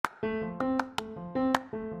You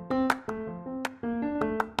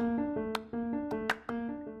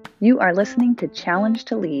are listening to Challenge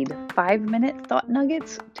to Lead, 5-minute thought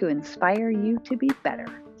nuggets to inspire you to be better.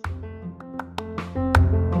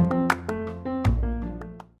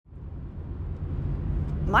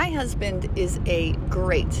 My husband is a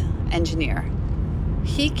great engineer.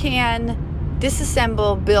 He can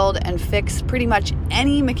disassemble, build, and fix pretty much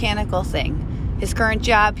any mechanical thing. His current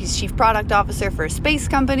job, he's chief product officer for a space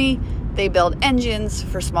company. They build engines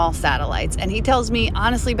for small satellites. And he tells me,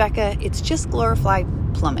 honestly, Becca, it's just glorified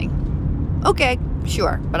plumbing. Okay,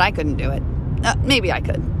 sure, but I couldn't do it. Maybe I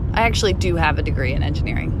could. I actually do have a degree in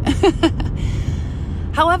engineering.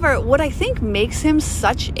 However, what I think makes him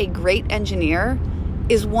such a great engineer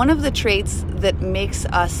is one of the traits that makes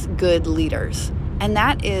us good leaders, and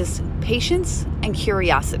that is patience and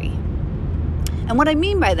curiosity. And what I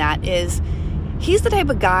mean by that is he's the type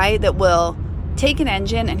of guy that will take an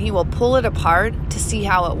engine and he will pull it apart to see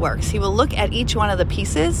how it works. He will look at each one of the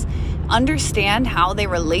pieces, understand how they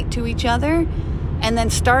relate to each other, and then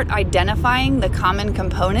start identifying the common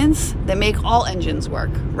components that make all engines work,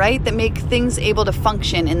 right? That make things able to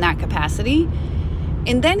function in that capacity.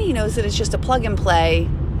 And then he knows that it's just a plug and play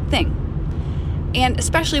thing. And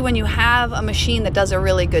especially when you have a machine that does a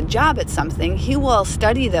really good job at something, he will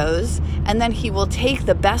study those and then he will take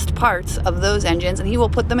the best parts of those engines and he will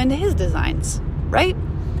put them into his designs, right?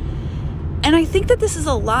 And I think that this is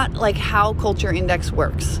a lot like how Culture Index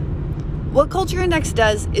works. What Culture Index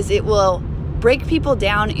does is it will break people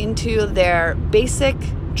down into their basic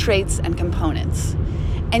traits and components.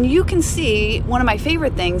 And you can see, one of my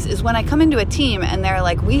favorite things is when I come into a team and they're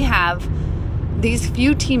like, we have these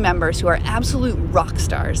few team members who are absolute rock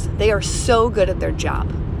stars. They are so good at their job.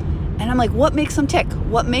 And I'm like, what makes them tick?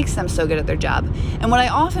 What makes them so good at their job? And what I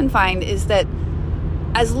often find is that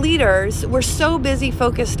as leaders, we're so busy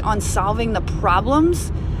focused on solving the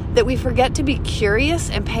problems that we forget to be curious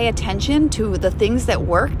and pay attention to the things that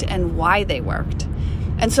worked and why they worked.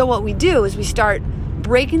 And so what we do is we start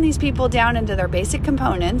breaking these people down into their basic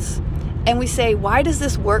components, and we say, why does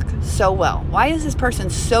this work so well? Why is this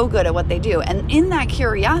person so good at what they do? And in that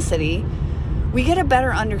curiosity, we get a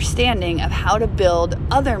better understanding of how to build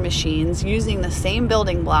other machines using the same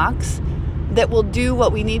building blocks that will do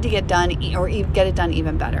what we need to get done or get it done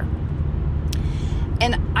even better.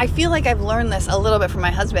 And I feel like I've learned this a little bit from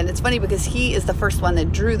my husband. It's funny because he is the first one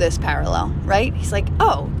that drew this parallel, right? He's like,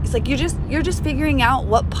 you're just figuring out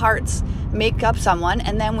what parts make up someone,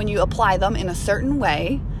 and then when you apply them in a certain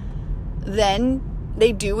way, then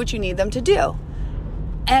they do what you need them to do.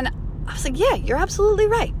 And I was like, yeah, you're absolutely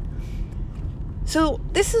right. So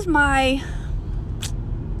this is my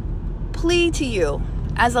plea to you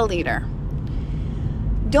as a leader.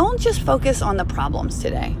 Don't just focus on the problems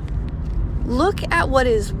today. Look at what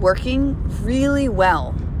is working really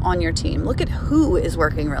well on your team. Look at who is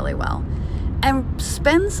working really well. And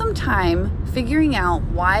spend some time figuring out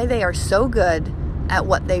why they are so good at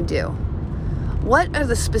what they do. What are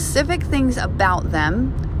the specific things about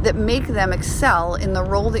them that make them excel in the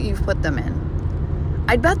role that you've put them in?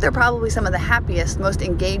 I'd bet they're probably some of the happiest, most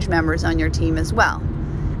engaged members on your team as well.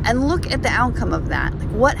 And look at the outcome of that. Like,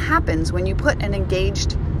 what happens when you put an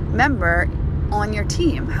engaged member on your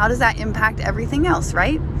team? How does that impact everything else,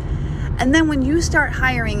 right? And then when you start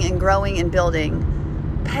hiring and growing and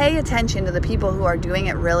building, pay attention to the people who are doing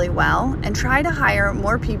it really well and try to hire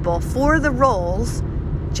more people for the roles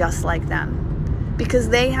just like them, because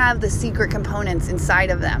they have the secret components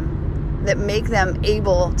inside of them that make them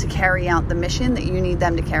able to carry out the mission that you need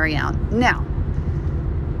them to carry out. Now,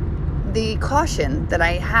 the caution that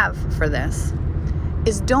I have for this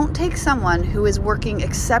is don't take someone who is working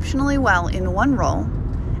exceptionally well in one role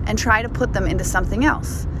and try to put them into something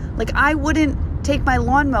else. Like, I wouldn't take my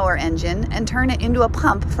lawnmower engine and turn it into a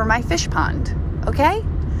pump for my fish pond, okay?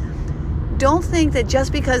 Don't think that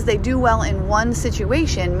just because they do well in one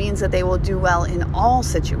situation means that they will do well in all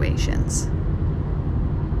situations.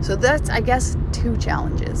 So that's, I guess, 2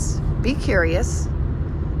 challenges. Be curious.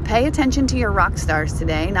 Pay attention to your rock stars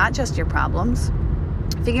today, not just your problems.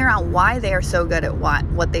 Figure out why they are so good at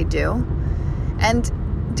what they do. And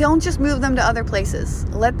don't just move them to other places.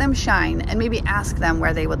 Let them shine and maybe ask them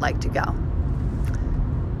where they would like to go.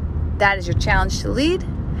 That is your challenge to lead.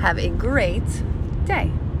 Have a great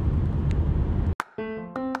day.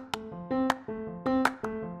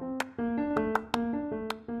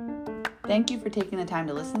 Thank you for taking the time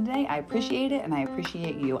to listen today. I appreciate it, and I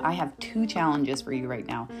appreciate you. I have 2 challenges for you right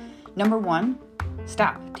now. Number 1,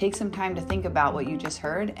 stop. Take some time to think about what you just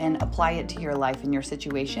heard and apply it to your life and your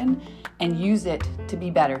situation and use it to be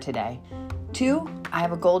better today. 2, I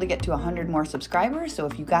have a goal to get to 100 more subscribers, so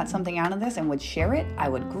if you got something out of this and would share it, I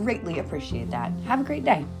would greatly appreciate that. Have a great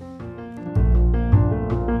day.